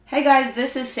Hey guys,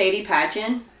 this is Sadie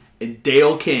Patchen. And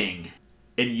Dale King.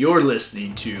 And you're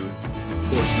listening to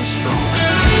Portsmouth Strong.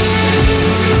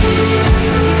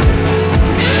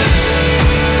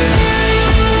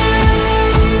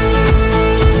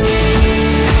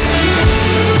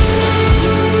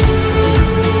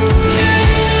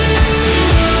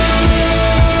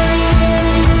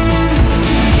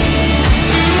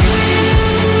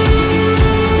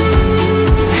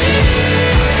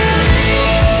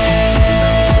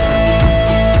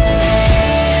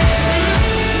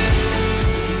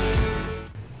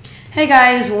 Hey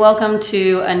guys, welcome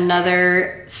to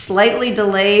another slightly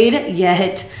delayed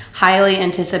yet highly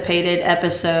anticipated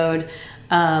episode.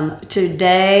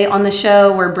 Today on the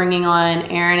show, we're bringing on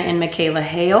Aaron and Michaela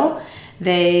Hale.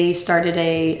 They started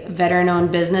a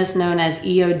veteran-owned business known as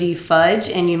EOD Fudge,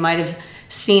 and you might have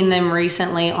seen them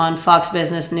recently on Fox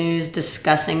Business News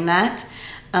discussing that.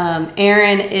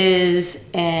 Aaron is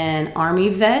an Army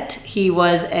vet. He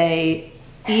was a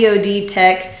EOD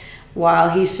tech while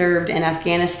he served in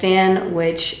Afghanistan,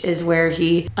 which is where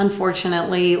he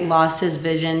unfortunately lost his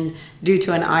vision due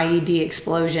to an IED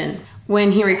explosion.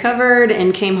 When he recovered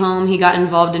and came home, he got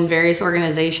involved in various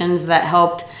organizations that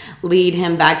helped lead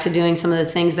him back to doing some of the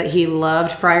things that he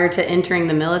loved prior to entering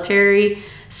the military,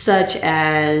 such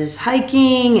as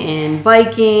hiking and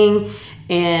biking.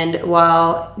 And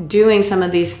while doing some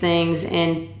of these things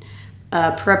in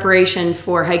preparation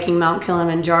for hiking Mount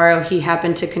Kilimanjaro, he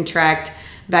happened to contract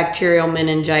bacterial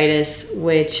meningitis,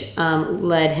 which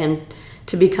led him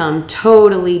to become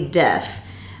totally deaf.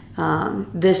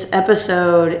 This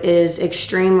episode is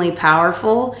extremely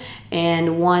powerful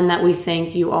and one that we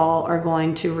think you all are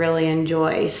going to really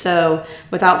enjoy. So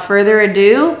without further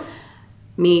ado,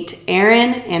 meet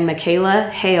Aaron and Michaela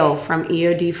Hale from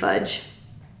EOD Fudge.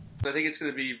 I think it's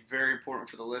going to be very important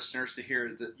for the listeners to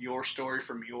hear your story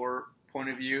from your point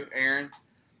of view, Aaron.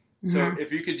 So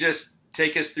if you could just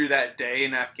take us through that day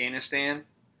in Afghanistan.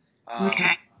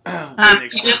 Okay.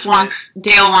 Dale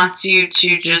wants you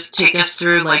to just take us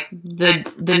through like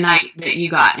the night that you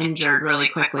got injured really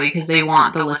quickly, because they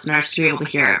want the listeners to be able to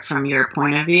hear it from your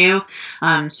point of view.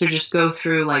 So just go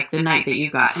through like the night that you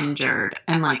got injured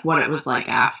and like what it was like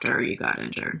after you got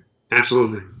injured.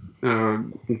 Absolutely.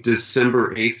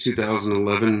 December 8th,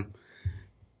 2011.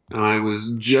 I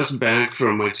was just back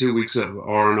from my 2 weeks of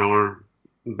R&R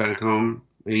back home.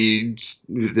 The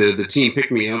team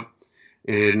picked me up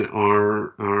in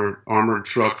our armored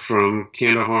truck from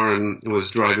Kandahar and was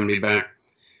driving me back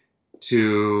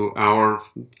to our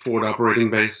forward operating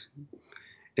base.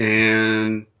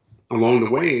 And along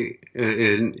the way,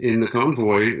 in the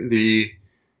convoy, the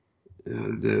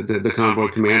convoy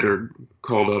commander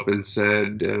called up and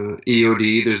said,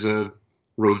 "EOD, there's a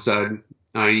roadside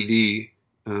IED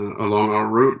along our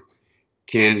route.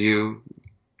 Can you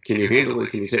handle it?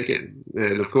 Can you take it?"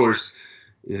 And of course,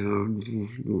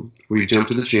 we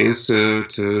jumped to the chance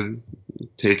to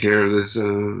take care of this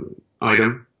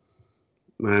item.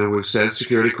 We've set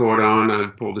security cord on. I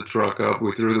pulled the truck up.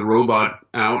 We threw the robot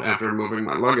out after moving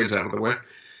my luggage out of the way.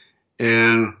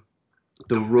 And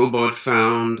the robot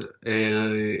found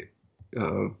a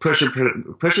pressure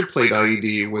plate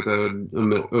IED with an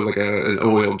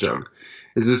oil jug.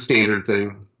 It's a standard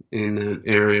thing in that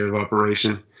area of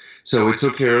operation. So we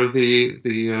took care of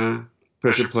the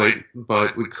pressure plate,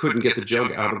 but we couldn't get the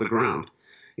jug out of the ground.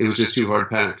 It was just too hard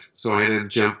packed. So I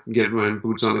had to get my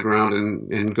boots on the ground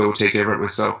and go take care of it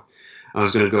myself. I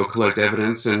was going to go collect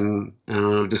evidence and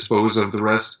dispose of the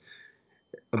rest.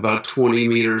 About 20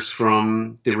 meters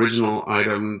from the original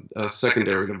item, a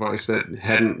secondary device that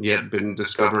hadn't yet been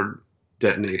discovered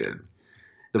detonated.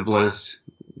 The blast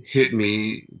hit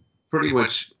me pretty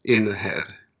much in the head.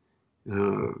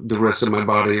 The rest of my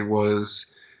body was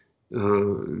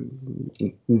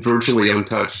virtually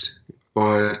untouched,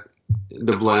 but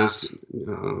the blast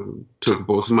took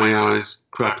both of my eyes,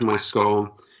 cracked my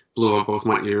skull, blew out both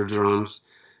my eardrums.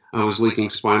 I was leaking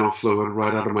spinal fluid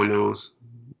right out of my nose.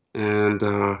 And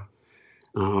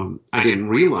I didn't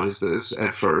realize this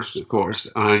at first, of course.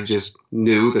 I just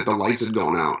knew that the lights had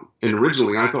gone out. And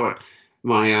originally I thought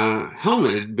my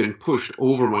helmet had been pushed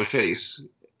over my face.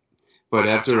 But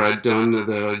after I'd done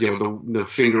the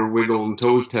finger wiggle and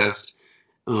toe test,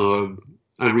 I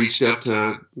reached up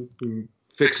to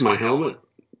fix my helmet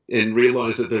and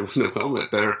realized that there was no helmet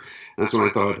there. That's when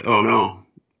I thought, oh no,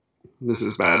 this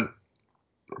is bad.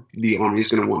 The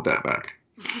Army's going to want that back.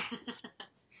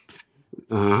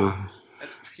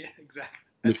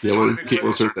 Exactly. People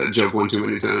insert that joke one too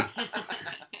many times.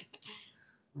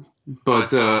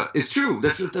 But it's true.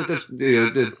 That's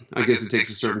I guess it takes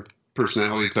a certain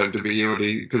personality type to be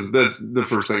EOD, because that's the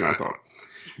first thing I thought.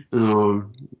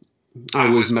 I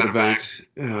was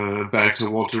medevaced back to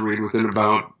Walter Reed within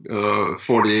about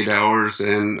 48 hours,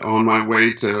 and on my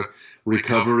way to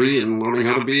recovery and learning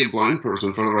how to be a blind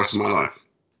person for the rest of my life.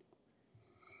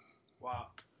 Wow.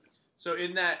 So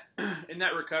in that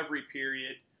recovery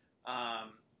period, how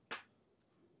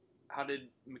did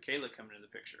Michaela come into the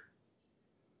picture?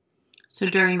 So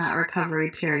during that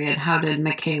recovery period, how did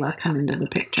Michaela come into the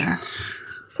picture?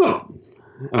 Well,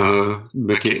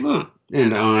 Michaela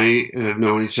and I have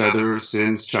known each other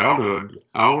since childhood.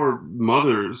 Our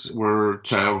mothers were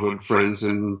childhood friends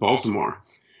in Baltimore.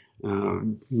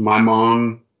 My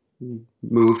mom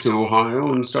moved to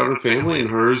Ohio and started a family, and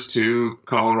hers to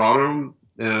Colorado.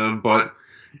 But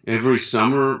every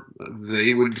summer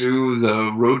they would do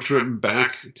the road trip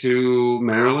back to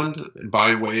Maryland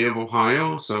by way of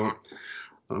Ohio. So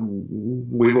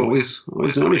we've always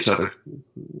known each other.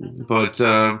 But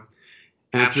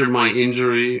after my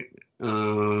injury,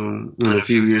 and a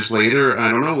few years later,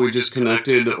 I don't know, we just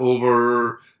connected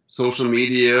over social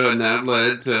media, and that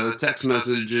led to text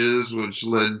messages, which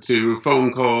led to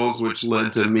phone calls, which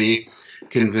led to me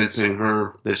convincing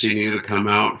her that she needed to come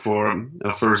out for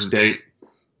a first date,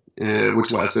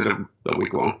 which lasted a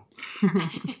week long.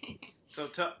 So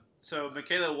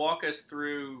Michaela, walk us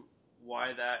through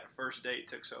why that first date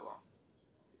took so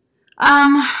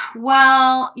long.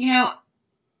 Well,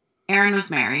 Aaron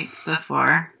was married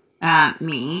before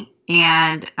me,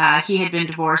 and he had been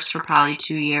divorced for probably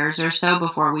 2 years or so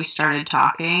before we started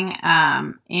talking.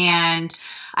 And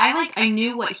I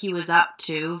knew what he was up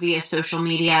to via social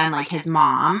media and his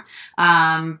mom.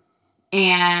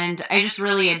 And I just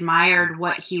really admired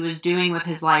what he was doing with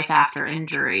his life after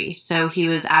injury. So he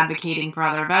was advocating for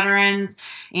other veterans,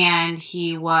 and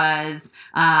he was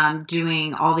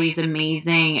doing all these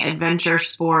amazing adventure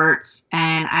sports.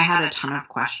 And I had a ton of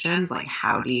questions, like,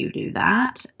 how do you do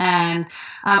that? And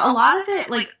a lot of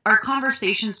it, our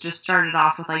conversations just started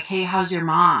off with, hey, how's your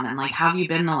mom? And, how have you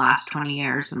been the last 20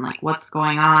 years? And, what's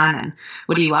going on? And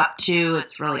what are you up to?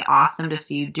 It's really awesome to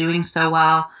see you doing so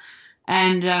well.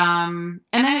 And then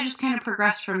it just kind of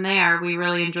progressed from there. We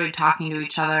really enjoyed talking to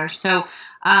each other. So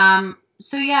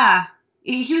yeah,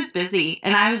 he was busy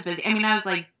and I was busy. I mean, I was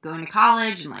going to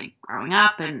college and growing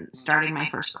up and starting my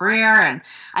first career, and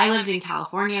I lived in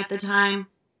California at the time.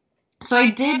 So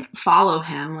I did follow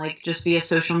him just via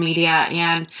social media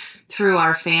and through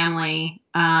our family,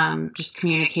 just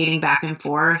communicating back and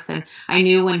forth. And I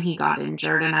knew when he got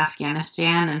injured in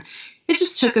Afghanistan, and it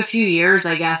just took a few years,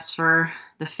 I guess, for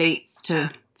the fates to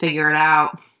figure it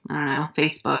out. I don't know,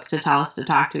 Facebook to tell us to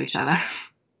talk to each other.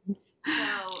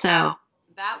 So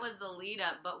that was the lead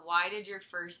up, but why did your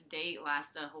first date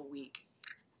last a whole week?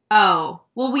 Oh,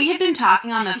 well, we had been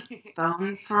talking on the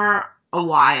phone for a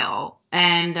while,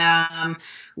 and I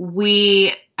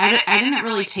didn't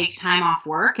really take time off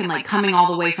work, and coming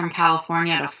all the way from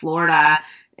California to Florida,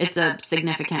 it's a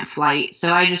significant flight.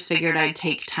 So I just figured I'd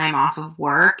take time off of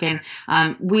work, and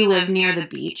we live near the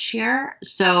beach here.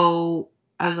 So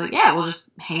I was like, yeah, we'll just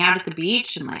hang out at the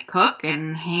beach and cook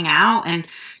and hang out. And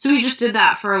so we just did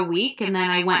that for a week. And then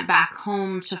I went back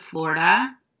home to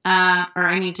Florida,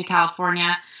 to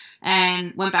California,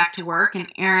 and went back to work. And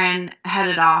Aaron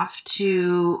headed off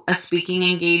to a speaking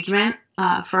engagement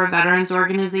for a veterans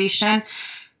organization.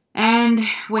 And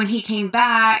when he came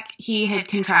back, he had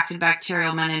contracted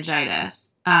bacterial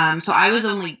meningitis. So I was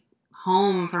only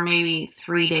home for maybe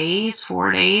 4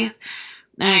 days.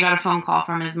 And I got a phone call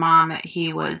from his mom that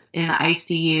he was in the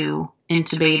ICU,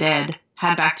 intubated,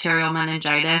 had bacterial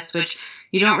meningitis, which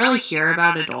you don't really hear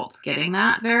about adults getting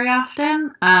that very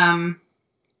often.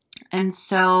 And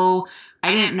so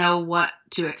I didn't know what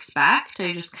to expect.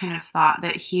 I just kind of thought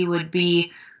that he would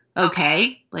be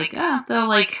okay.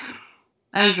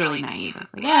 I was really naive. I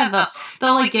was like, yeah,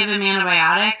 they'll give him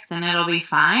antibiotics and it'll be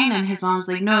fine. And his mom was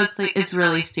like, no, it's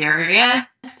really serious.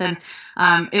 And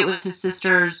it was his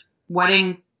sister's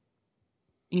wedding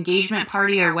engagement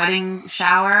party or wedding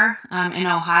shower in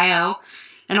Ohio,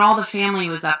 and all the family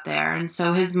was up there. And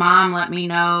so his mom let me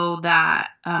know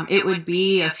that it would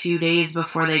be a few days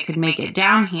before they could make it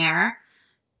down here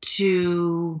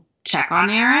to check on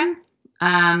Aaron.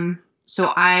 So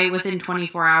I, within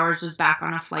 24 hours, was back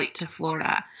on a flight to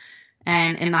Florida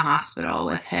and in the hospital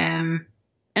with him.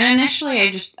 And initially,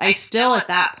 I still at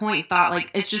that point thought,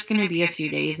 it's just going to be a few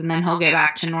days and then he'll get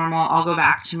back to normal. I'll go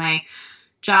back to my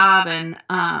job and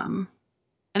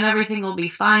everything will be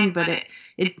fine. But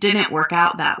it didn't work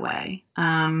out that way.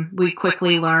 We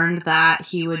quickly learned that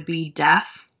he would be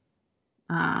deaf.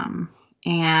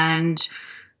 And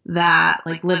that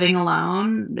like living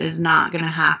alone is not going to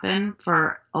happen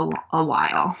for a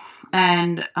while.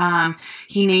 And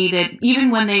he needed,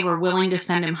 even when they were willing to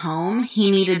send him home,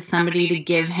 he needed somebody to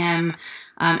give him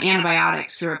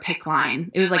antibiotics through a PICC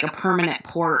line. It was like a permanent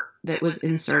port that was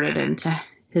inserted into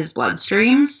his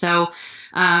bloodstream. So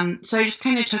I just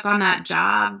kind of took on that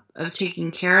job of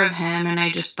taking care of him, and I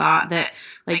just thought that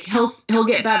like he'll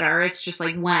get better. It's just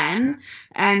like when.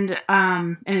 And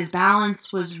his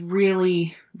balance was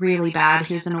really, really bad.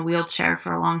 He was in a wheelchair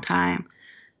for a long time.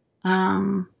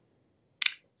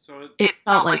 So it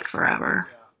felt like forever.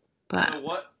 Yeah. But so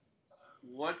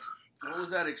what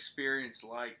was that experience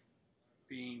like,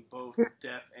 being both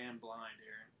deaf and blind,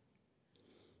 Aaron?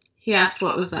 He asked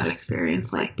what was that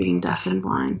experience like, being deaf and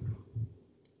blind.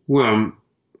 Well,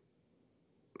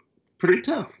 pretty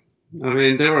tough. I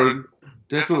mean, there are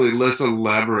definitely less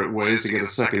elaborate ways to get a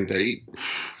second date,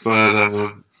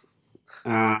 but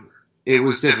it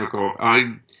was difficult.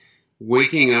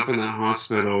 Waking up in that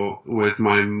hospital with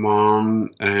my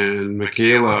mom and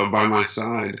Michaela by my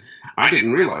side, I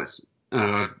didn't realize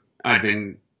I'd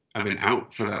been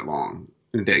out for that long,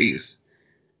 days.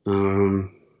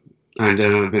 I'd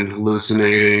been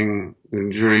hallucinating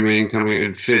and dreaming, coming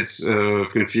in fits of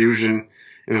confusion.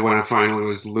 And when I finally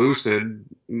was lucid,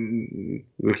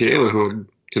 Michaela, who had,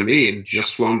 to me, had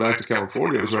just flown back to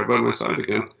California, was right by my side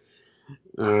again.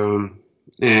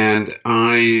 And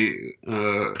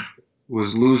I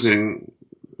was losing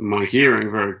my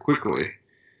hearing very quickly.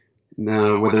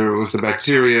 Now, whether it was the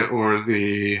bacteria or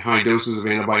the high doses of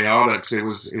antibiotics, it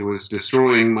was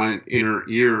destroying my inner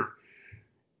ear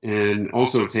and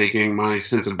also taking my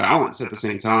sense of balance at the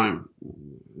same time.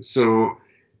 So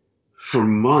for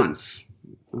months,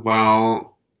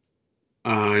 while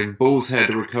I both had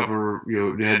to recover,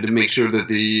 had to make sure that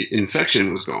the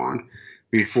infection was gone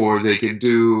before they could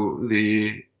do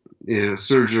the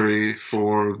surgery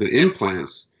for the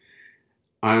implants,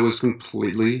 I was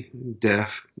completely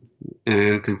deaf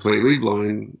and completely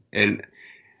blind, and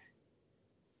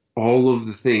all of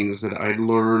the things that I'd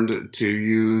learned to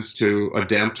use to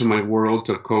adapt to my world,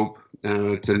 to cope,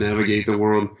 to navigate the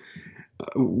world,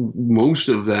 most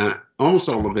of that, almost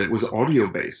all of it, was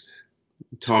audio-based.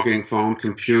 Talking phone,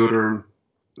 computer,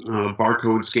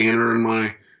 barcode scanner in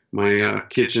my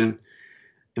kitchen.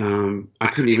 I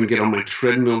couldn't even get on my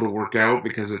treadmill to work out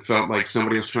because it felt like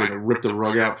somebody was trying to rip the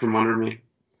rug out from under me.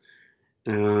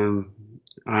 It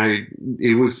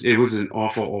was an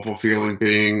awful feeling,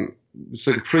 being just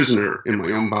like a prisoner in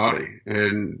my own body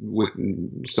and with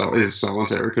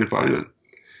solitary confinement.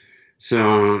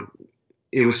 So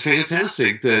it was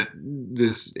fantastic that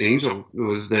this angel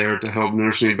was there to help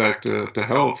nurse me back to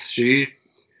health. She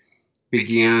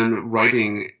began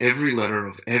writing every letter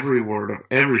of every word of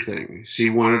everything she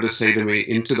wanted to say to me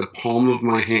into the palm of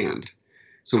my hand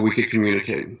so we could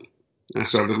communicate. I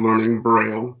started learning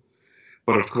Braille,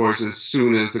 but of course, as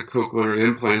soon as the cochlear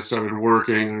implant started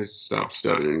working, I stopped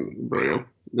studying Braille.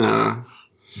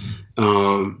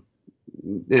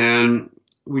 And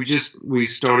we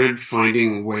started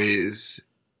finding ways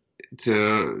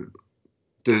to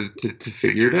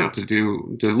figure it out,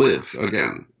 to live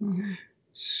again. Mm-hmm.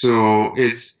 So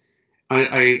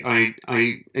I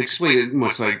explain it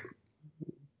much like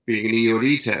being an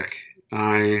EOD tech.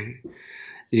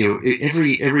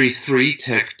 Every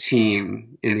 3-tech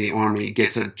team in the Army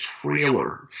gets a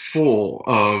trailer full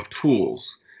of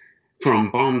tools,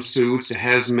 from bomb suits to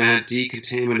hazmat,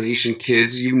 decontamination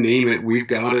kits, you name it, we've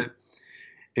got it.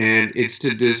 And it's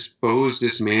to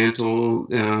dismantle,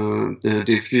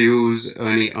 defuse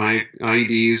any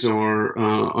IEDs or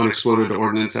unexploded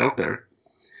ordnance out there.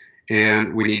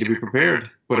 And we need to be prepared.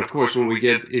 But of course, when we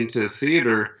get into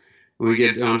theater, when we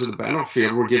get onto the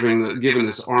battlefield, we're given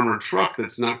this armored truck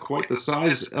that's not quite the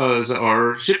size as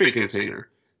our shipping container.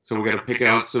 So we got to pick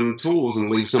out some tools and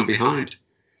leave some behind.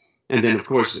 And then, of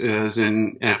course, as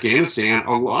in Afghanistan,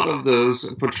 a lot of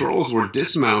those patrols were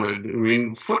dismounted. I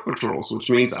mean, foot patrols, which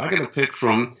means I got to pick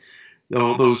from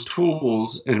all those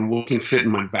tools and what can fit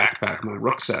in my backpack, my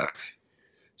rucksack.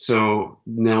 So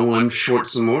now I'm short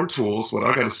some more tools, but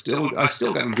I still got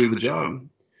to do the job.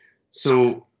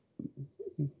 So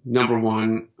number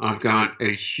one, I've got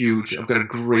a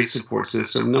great support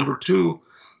system. Number two,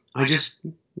 I just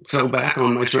fell back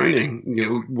on my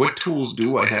training. What tools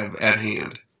do I have at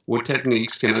hand? What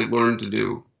techniques can I learn to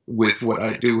do with what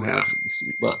I do have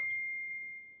left?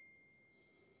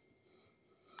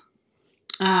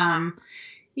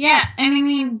 Yeah, and I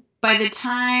mean, by the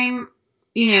time,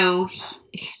 so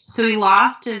he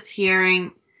lost his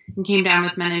hearing and came down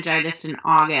with meningitis in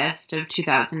August of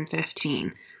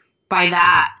 2015. By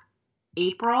that,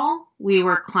 April, we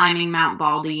were climbing Mount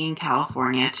Baldy in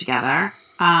California together.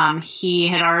 He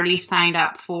had already signed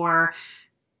up for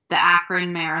the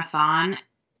Akron Marathon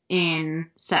in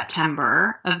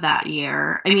September of that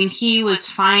year. I mean, he was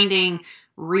finding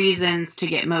reasons to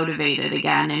get motivated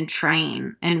again and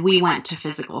train. And we went to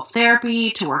physical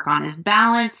therapy to work on his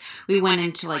balance. We went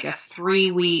into like a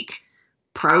 3-week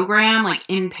program, like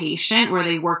inpatient, where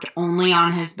they worked only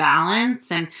on his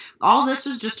balance. And all this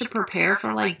was just to prepare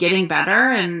for like getting better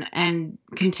and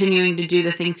continuing to do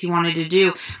the things he wanted to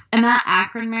do. And that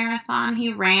Akron Marathon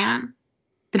he ran,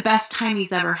 the best time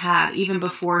he's ever had, even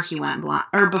before he went blind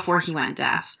or before he went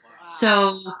deaf. Wow.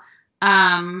 So,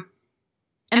 and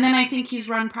then I think he's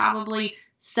run probably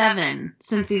 7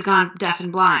 since he's gone deaf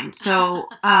and blind. So,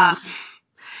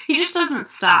 he just doesn't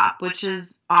stop, which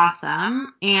is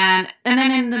awesome. And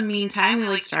then in the meantime, we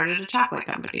like started a chocolate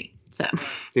company. So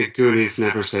the Goonies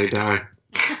never say die.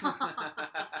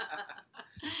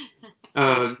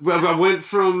 Well, I went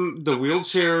from the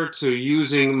wheelchair to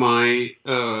using my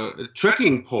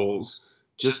trekking poles,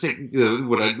 just to,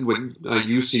 what I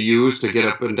used to use to get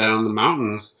up and down the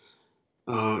mountains,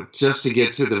 just to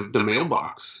get to the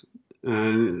mailbox.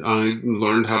 And I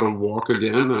learned how to walk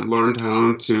again. I learned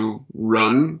how to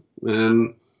run,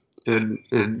 and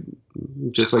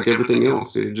just like everything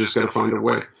else, you just got to find a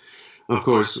way. Of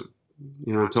course,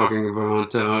 talking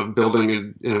about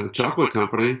building a chocolate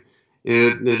company.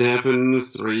 It happened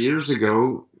 3 years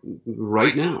ago,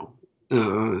 right now.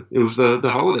 It was the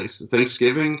holidays,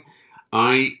 Thanksgiving.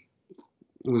 I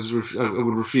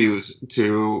would refuse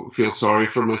to feel sorry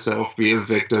for myself, be a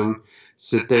victim,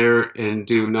 sit there and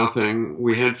do nothing.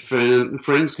 We had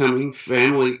friends coming,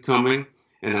 family coming,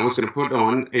 and I was going to put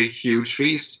on a huge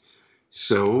feast.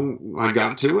 So I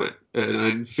got to it, and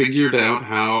I figured out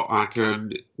how I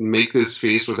could make this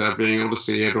feast without being able to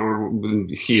see it or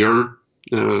hear.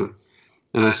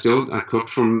 And I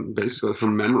cooked basically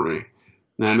from memory.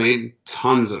 And I made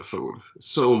tons of food,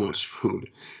 so much food,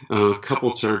 a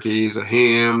couple turkeys, a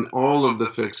ham, all of the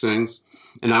fixings.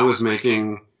 And I was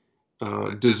making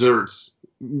desserts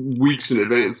weeks in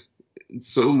advance.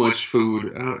 So much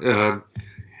food,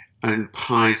 and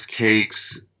pies,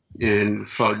 cakes, and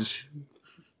fudge.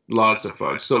 Lots of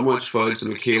fudge. So much fudge,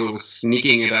 and Michaela was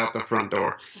sneaking it out the front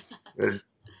door.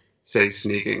 Say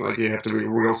sneaking, like you have to be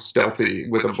real stealthy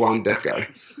with a blind deaf guy.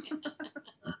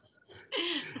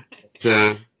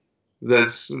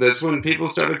 That's when people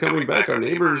started coming back. Our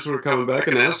neighbors were coming back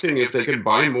and asking if they could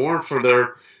buy more for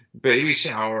their baby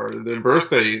shower, their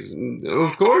birthdays.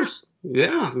 Of course,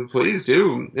 yeah, please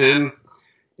do. And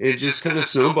it just kind of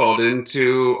snowballed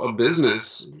into a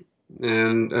business,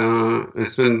 and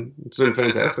it's been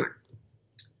fantastic.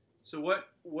 So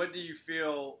what do you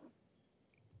feel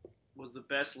was the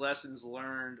best lessons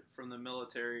learned from the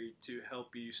military to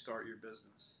help you start your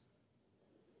business?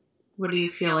 What do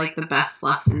you feel like the best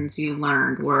lessons you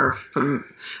learned were from,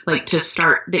 like, to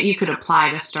start, that you could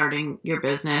apply to starting your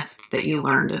business that you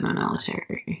learned in the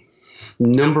military?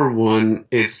 Number one,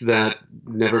 it's that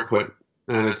never quit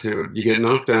attitude. You get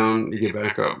knocked down, you get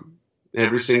back up.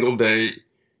 Every single day,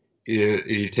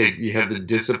 you have the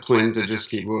discipline to just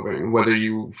keep moving. Whether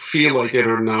you feel like it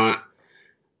or not,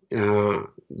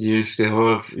 you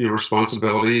still have your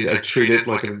responsibility. I treat it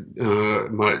like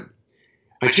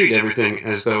I treat everything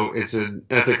as though it's an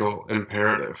ethical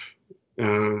imperative,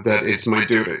 that it's my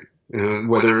duty.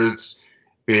 Whether it's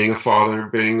being a father,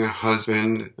 being a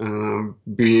husband,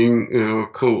 being a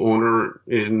co-owner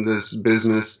in this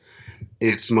business,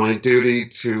 it's my duty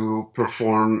to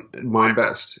perform my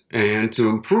best and to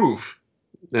improve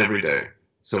every day.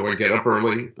 So I get up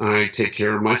early, I take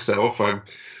care of myself, I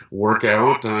work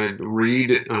out, I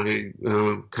read, I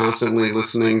constantly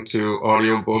listening to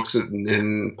audiobooks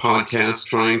and podcasts,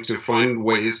 trying to find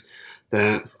ways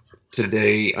that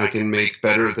today I can make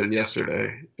better than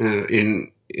yesterday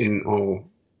in all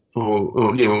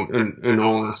in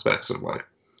all aspects of life.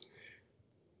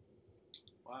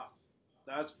 Wow,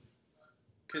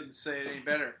 couldn't say it any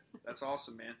better. That's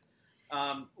awesome, man.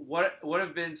 What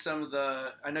have been some of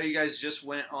the? I know you guys just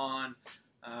went on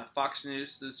Fox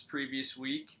News this previous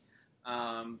week.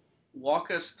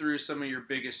 Walk us through some of your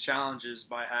biggest challenges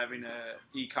by having a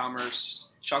e-commerce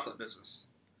chocolate business.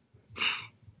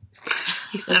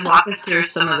 He said, walk us through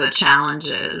some of the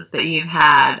challenges that you've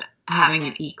had having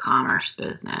an e-commerce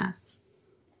business.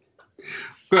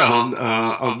 Well,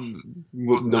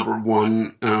 number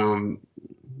one,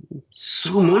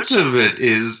 so much of it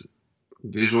is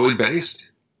visually based.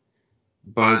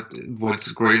 But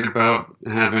what's great about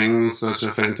having such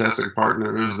a fantastic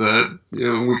partner is that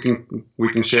we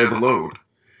can share the load.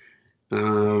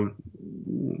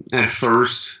 At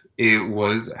first, it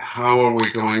was how are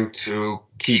we going to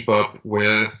keep up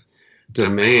with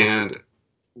demand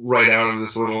right out of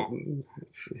this little,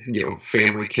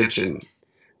 family kitchen.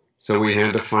 So we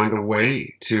had to find a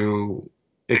way to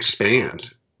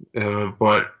expand,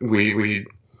 but we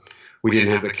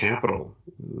didn't have the capital.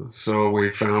 So we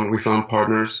found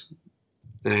partners,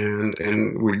 and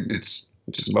it's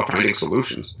just about finding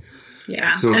solutions.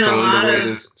 Yeah, So and found a way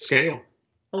to scale.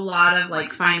 A lot of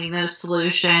like finding those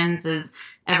solutions is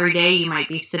every day you might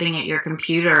be sitting at your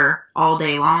computer all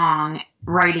day long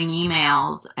writing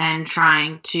emails and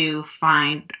trying to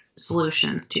find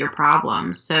solutions to your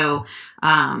problems. So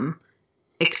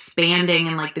expanding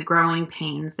and like the growing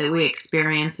pains that we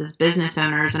experience as business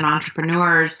owners and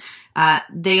entrepreneurs,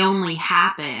 they only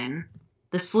happen.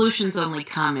 The solutions only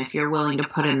come if you're willing to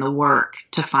put in the work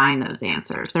to find those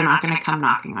answers. They're not going to come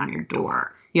knocking on your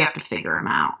door. You have to figure them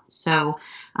out. So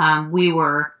we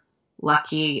were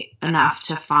lucky enough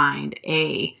to find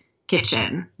a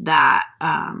kitchen that,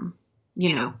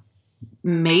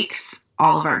 makes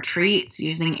all of our treats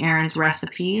using Aaron's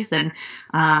recipes and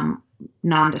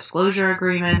non-disclosure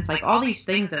agreements, like all these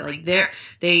things that like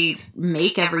they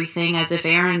make everything as if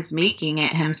Aaron's making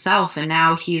it himself. And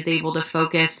now he's able to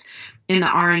focus in the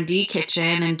R&D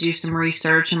kitchen and do some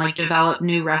research and like develop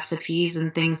new recipes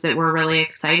and things that we're really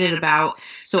excited about.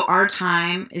 So our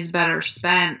time is better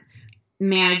spent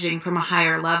managing from a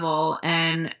higher level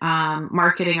and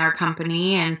marketing our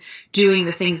company and doing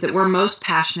the things that we're most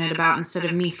passionate about instead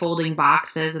of me folding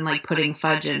boxes and like putting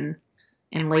fudge and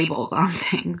labels on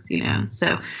things,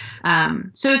 So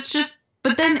it's just,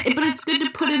 but it's good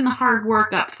to put in the hard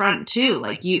work up front too.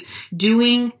 Like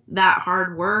doing that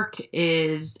hard work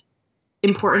is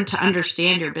important to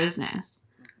understand your business.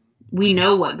 We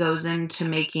know what goes into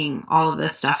making all of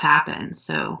this stuff happen.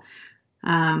 So,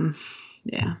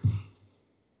 yeah.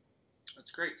 That's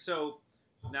great. So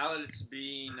now that it's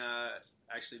being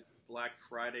actually Black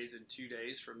Friday's in 2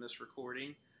 days from this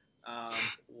recording,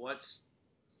 what's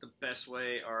the best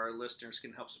way our listeners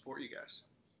can help support you guys?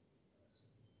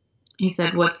 He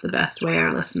said, what's the best way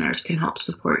our listeners can help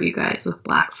support you guys with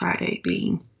Black Friday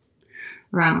being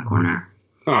around the corner?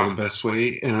 Oh, the best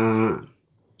way to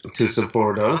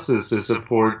support us is to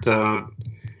support,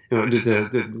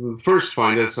 first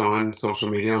find us on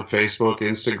social media, on Facebook,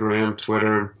 Instagram,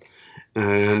 Twitter,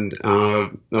 and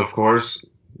of course,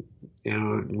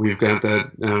 we've got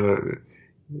that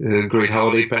great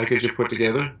holiday package you put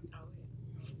together,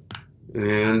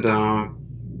 and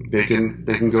they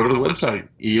can go to the website,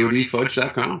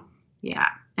 eodfudge.com. Yeah,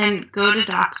 and go to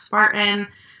Doc Spartan.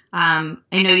 I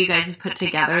know you guys have put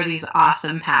together these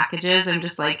awesome packages. I'm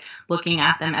just like looking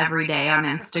at them every day on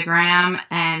Instagram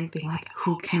and being like,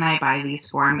 who can I buy these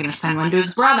for? I'm going to send one to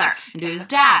his brother and to his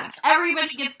dad.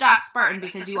 Everybody gets Doc Spartan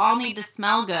because you all need to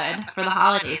smell good for the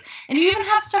holidays. And you even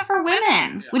have stuff for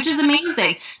women, which is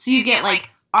amazing. So you get like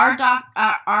our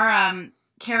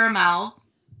caramels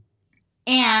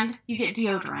and you get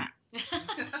deodorant.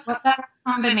 What better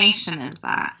combination is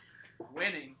that?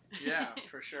 Winning. Yeah,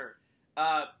 for sure.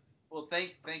 Well,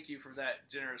 thank you for that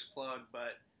generous plug,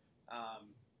 but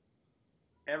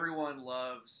everyone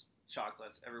loves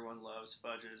chocolates, everyone loves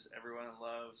fudges, everyone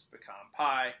loves pecan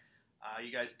pie.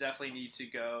 You guys definitely need to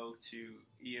go to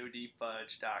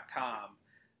eodfudge.com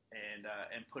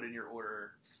and put in your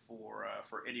order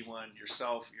for anyone,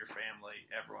 yourself, your family,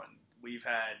 everyone.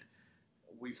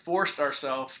 We forced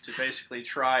ourselves to basically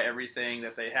try everything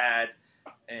that they had,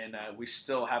 and we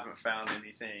still haven't found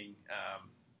anything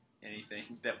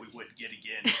that we wouldn't get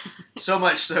again. So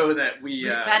much so that we've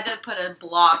had to put a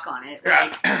block on it.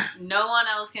 Like, no one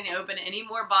else can open any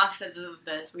more boxes of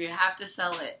this. We have to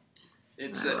sell it.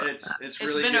 It's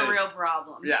really been good. A real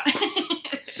problem. Yeah.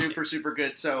 Super, super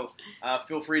good. So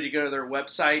feel free to go to their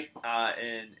website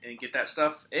and get that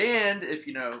stuff. And if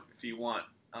you want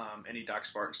any Doc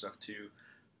Spartan stuff too,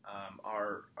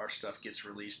 our stuff gets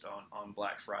released on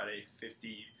Black Friday.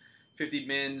 50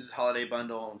 men's holiday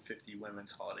bundle and 50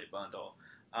 women's holiday bundle.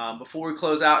 Before we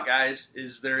close out, guys,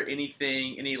 is there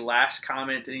any last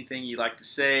comments, anything you'd like to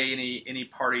say, any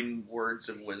parting words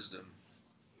of wisdom?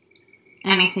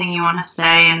 Anything you want to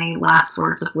say, any last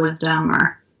words of wisdom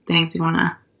or things you want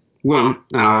to? Well,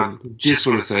 just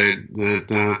want to say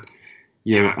that,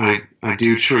 I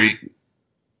do treat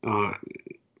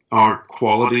our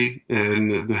quality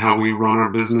and how we run our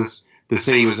business the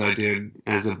same as I did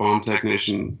as a bomb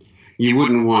technician. You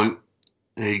wouldn't want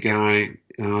a guy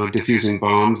diffusing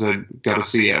bombs that got a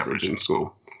C average in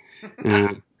school.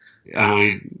 I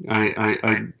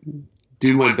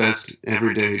do my best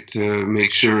every day to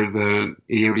make sure that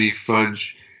EOD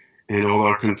fudge and all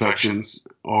our confections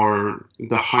are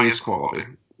the highest quality.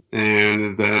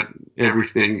 and that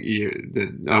everything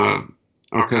that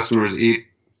our customers eat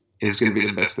is going to be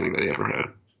the best thing they ever had.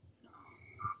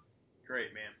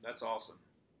 Great, man. That's awesome.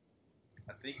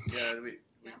 I think we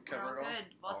covered it all. Good.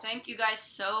 Well, Awesome. thank you guys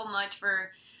so much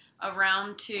for a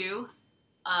round 2.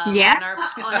 Yeah.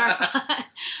 On our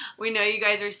we know you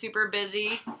guys are super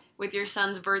busy with your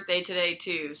son's birthday today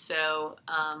too. So,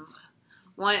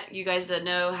 want you guys to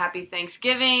know happy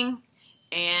Thanksgiving,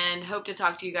 and hope to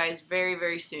talk to you guys very,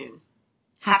 very soon.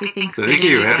 Happy Thanksgiving. Thank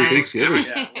you. guys. Happy Thanksgiving.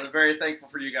 Yeah, we're very thankful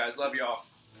for you guys. Love y'all.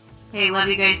 Hey, love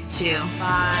you guys too.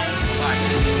 Bye. Bye.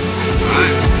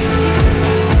 Bye.